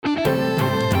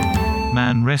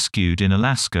Man rescued in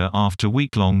Alaska after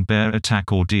week-long bear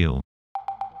attack ordeal.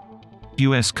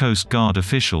 U.S. Coast Guard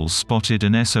officials spotted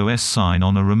an SOS sign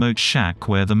on a remote shack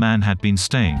where the man had been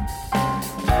staying.